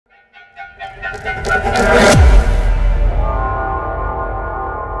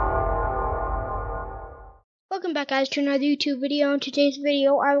guys to another YouTube video. In today's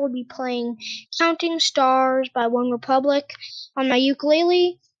video I will be playing Counting Stars by OneRepublic on my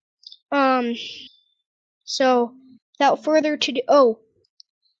ukulele. So without further ado,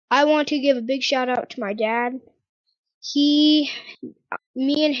 I want to give a big shout out to my dad. Me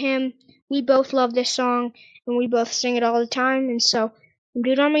and him, we both love this song and we both sing it all the time, and so I'm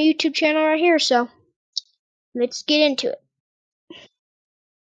doing it on my YouTube channel right here, so let's get into it.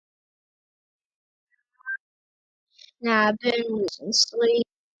 Now I've been losing sleep,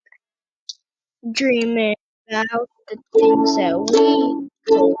 dreaming about the things that we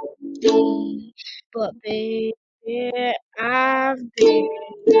could be. But baby, I've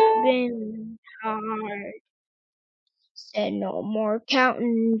been hard. Said no more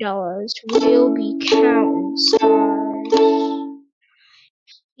counting dollars, we'll be counting stars.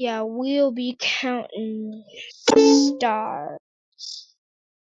 Yeah, we'll be counting stars.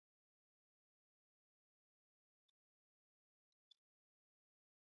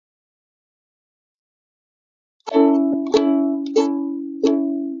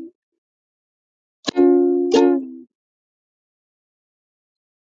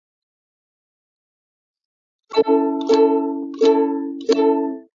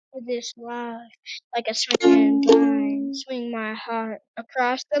 This life, like a swinging blind, swing my heart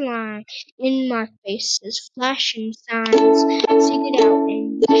across the line. In my face is flashing signs. Seek it out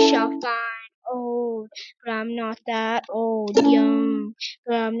and you shall find. Old, but I'm not that old. Young,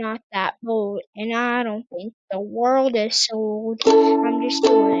 but I'm not that bold. And I don't think the world is sold. I'm just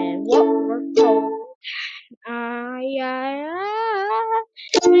doing what we're told. I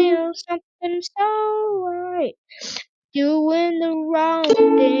feel something so right. Doing the wrong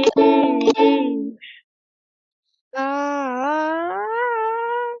thing. I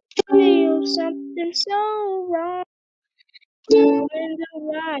feel something so wrong. Doing the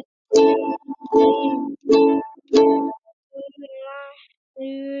right thing.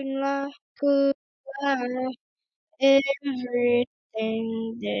 Doing like good life. Everything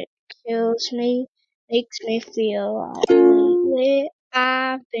that kills me makes me feel like lately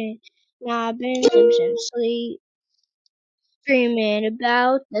I've been losing sleep, dreaming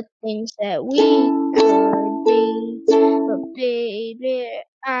about the things that we could be. But baby,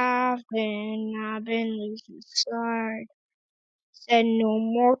 I've been losing sight. Said no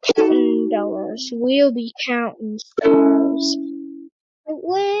more counting dollars, we'll be counting stars. But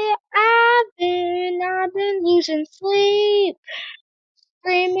where I've been losing sleep,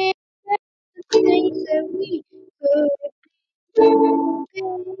 dreaming about the things that we could be.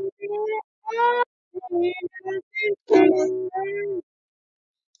 Baby, I've been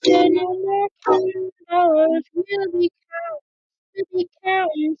said no more counting dollars, we'll be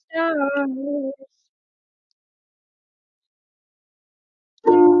counting stars.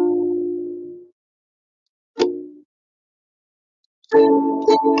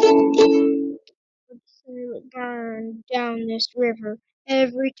 Burn down this river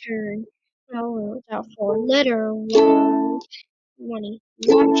every turn. Oh, without four-letter word. Money,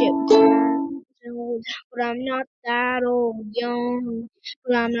 watch it burn. Old, but I'm not that old. Young,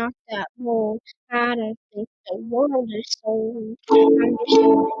 but I'm not that old. I don't think the world is sold. I'm just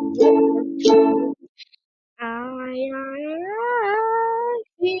doing what we're told. I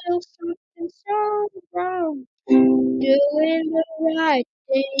feel something so wrong. Doing the right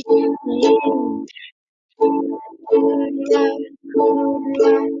thing.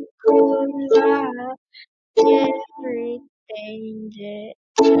 Good life. Everything that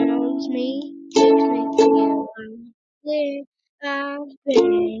tells me makes me feel like I've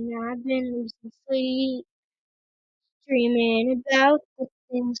been losing sleep, dreaming about the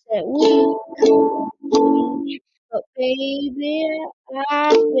things that we could be. But baby,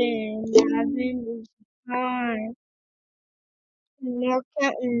 I've been losing time. More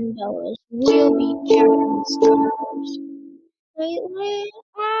counting dollars, we'll be counting stars. Lately,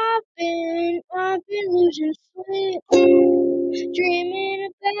 I've been losing sleep, dreaming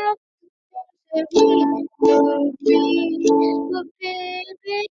about the things that we could be. But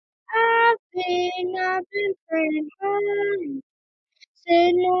baby, I've been praying hard.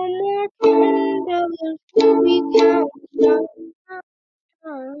 Said no more counting dollars, we'll be counting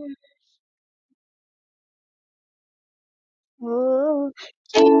stars. Oh,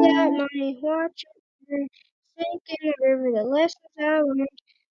 take that money, watch it burn, sink in the river, the lessons I learned.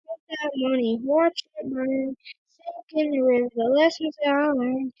 Take that money, watch it burn, sink in the river, the lessons I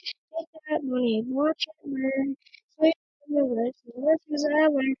learned. Take that money, watch it burn, sink in the river, the lessons I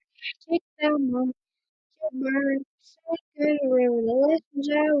learned. Take that money, watch it burn, sink in the river, the lessons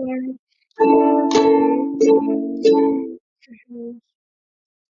I learned.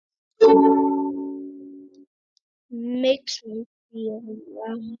 makes me feel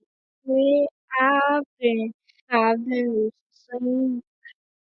like where I've been losing sleep,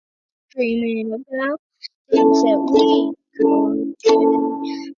 dreaming about things that we could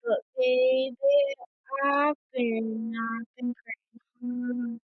do. But baby, I've been praying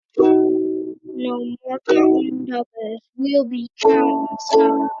hard. No more counting dollars, we'll be counting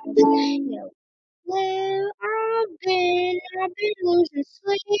stars. Yeah, well, I've been losing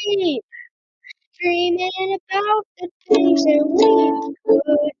sleep, dreaming about the things that we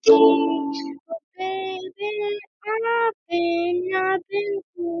could be. But baby, I've been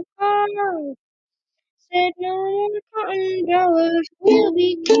too hard. Said no more cotton dollars, we'll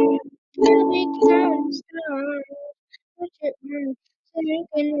be counting stars. Put your money, sink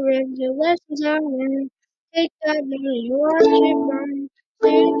in the river, the lessons I learned. Take that money, watch it burn.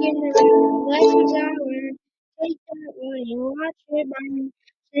 Sink in the river, the lessons I learned. Take that money, watch it burn.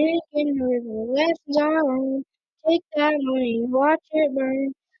 Sink in the river, the lessons I learned. Take that money, watch it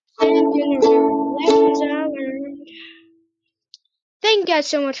burn. Sink in the river, the lessons I learned. Thank you guys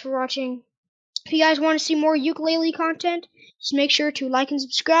so much for watching. If you guys want to see more ukulele content, just make sure to like and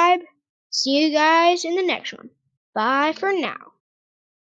subscribe. See you guys in the next one. Bye for now.